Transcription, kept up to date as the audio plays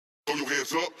your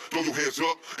hands up, throw your hands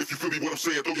up. If you feel me what I'm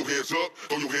saying, throw your hands up,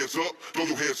 throw your hands up, throw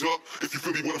your hands up. If you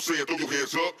feel me what I'm saying, throw your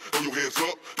hands up, throw your hands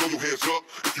up, throw your hands up.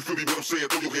 If you feel me what I'm saying,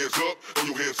 throw your hands up, throw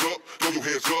your hands up, throw your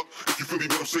hands up. If you feel me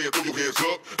what I'm saying, throw your hands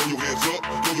up, throw your hands up,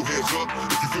 throw your hands up.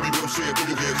 If you feel me what I'm saying, throw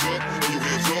your hands up, throw your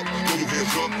hands up, throw your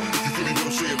hands up. If you feel me what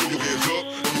I'm saying, throw your hands up,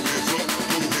 throw your hands up, throw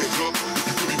your hands up.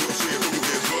 If you feel me what I'm saying,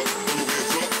 throw your hands up, throw your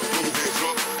hands up, throw your hands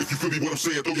up. If you feel me what I'm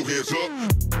saying, throw your hands up.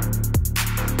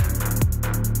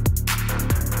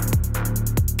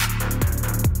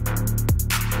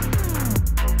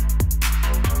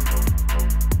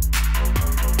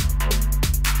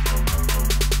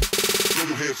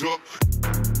 Hands up.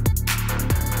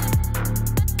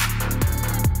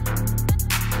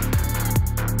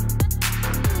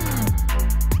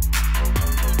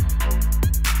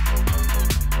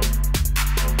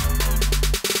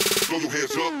 Throw your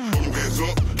hands up, throw your hands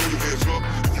up, throw your hands up.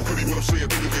 If you feel me what I'm saying,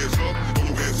 throw your hands up, throw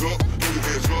your hands up, throw your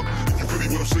hands up. If you feel me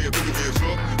what I'm saying, throw your hands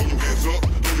up, throw your hands up,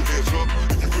 throw your hands up.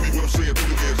 If you feel me what I'm saying, throw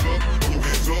your hands up, throw your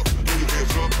hands up, throw your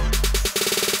hands up.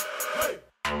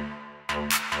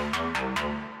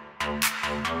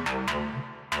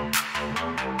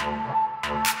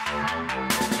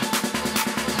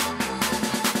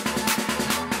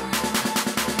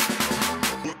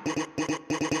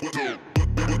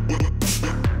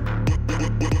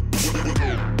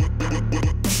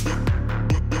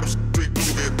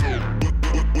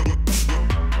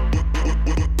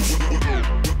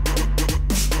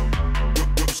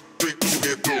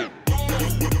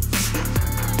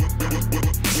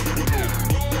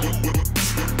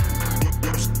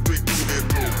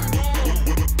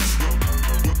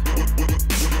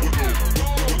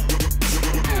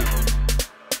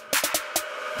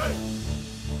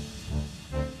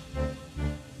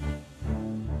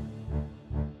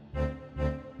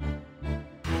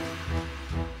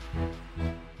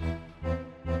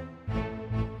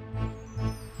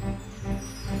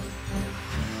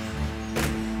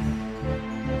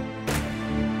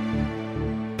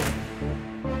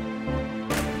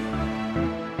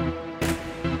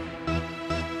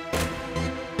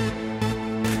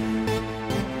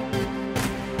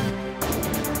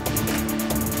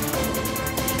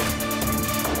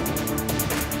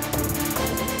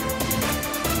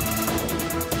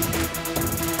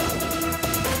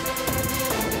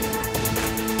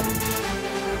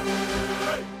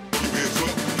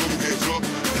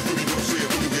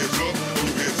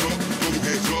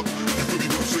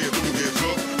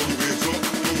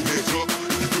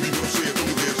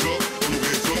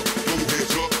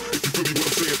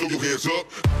 Hands up.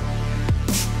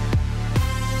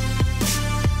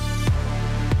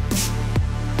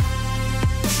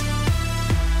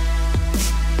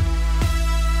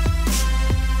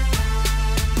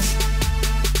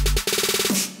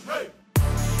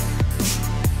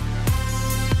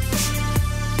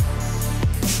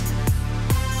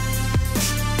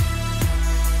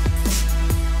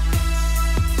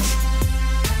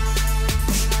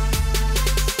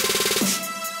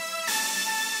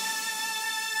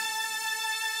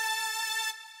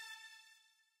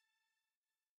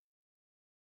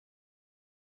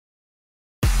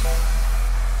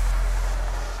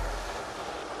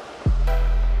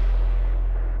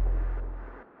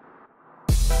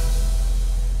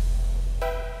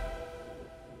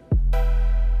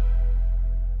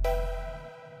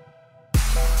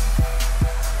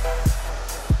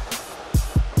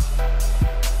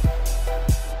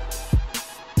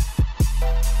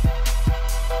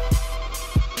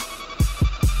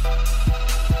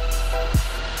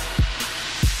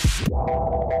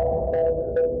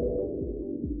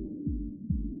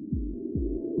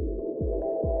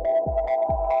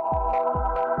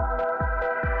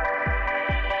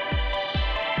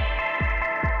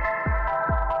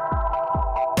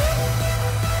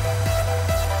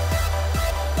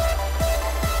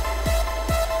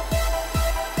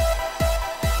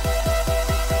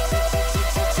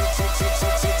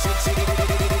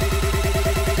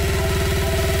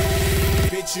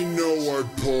 You know I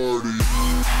party.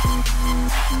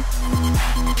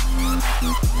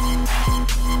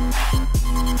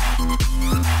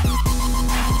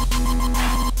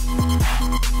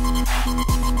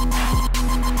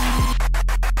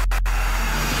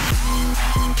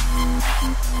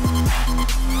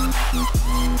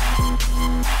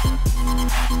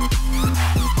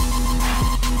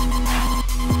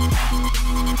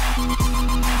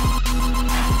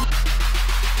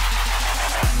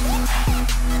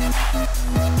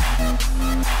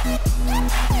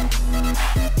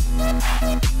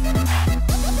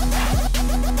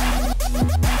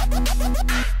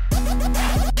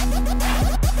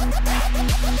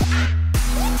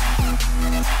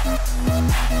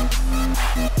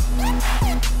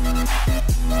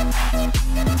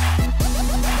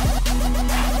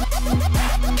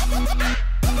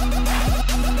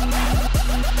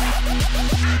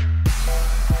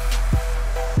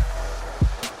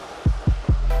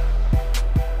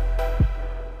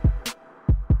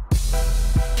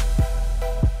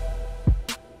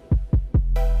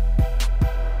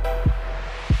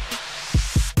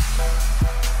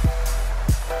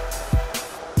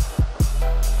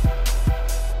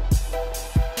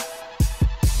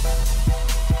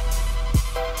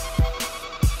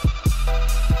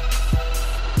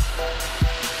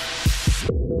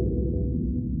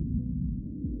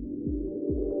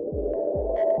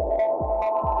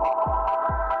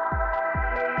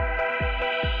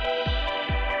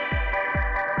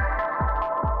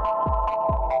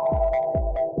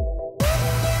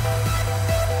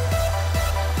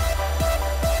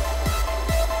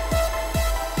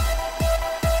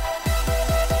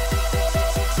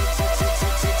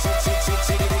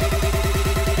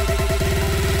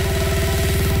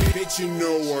 You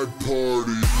know I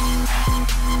party.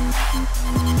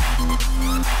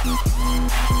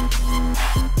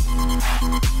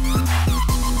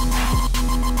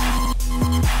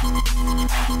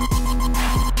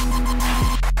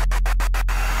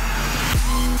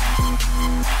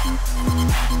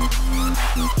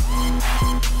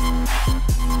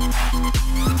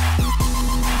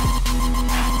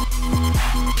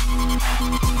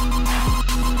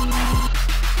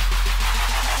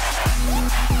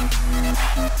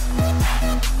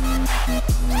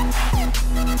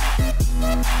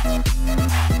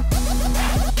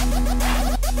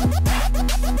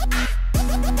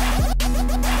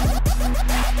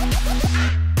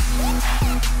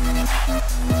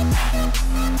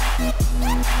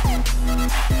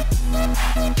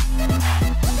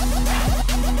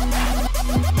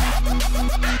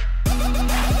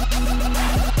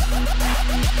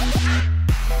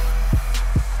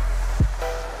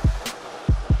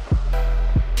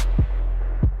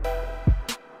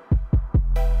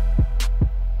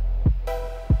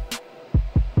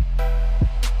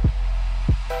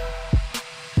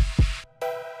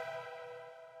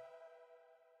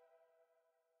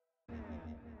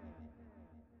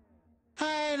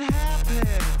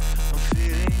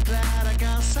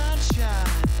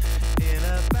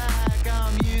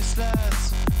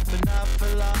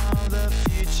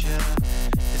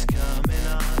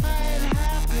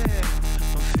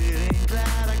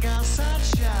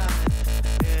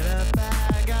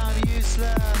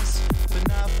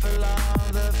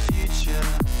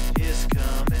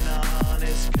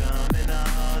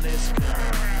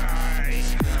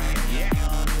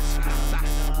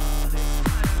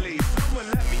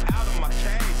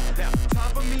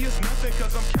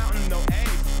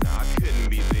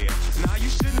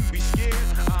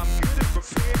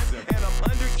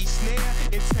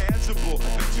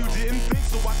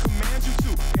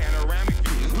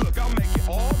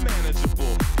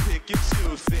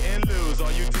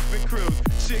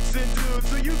 Chicks and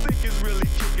dudes who you think is really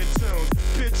kicking tunes.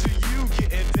 Picture you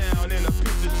getting down in a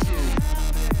picture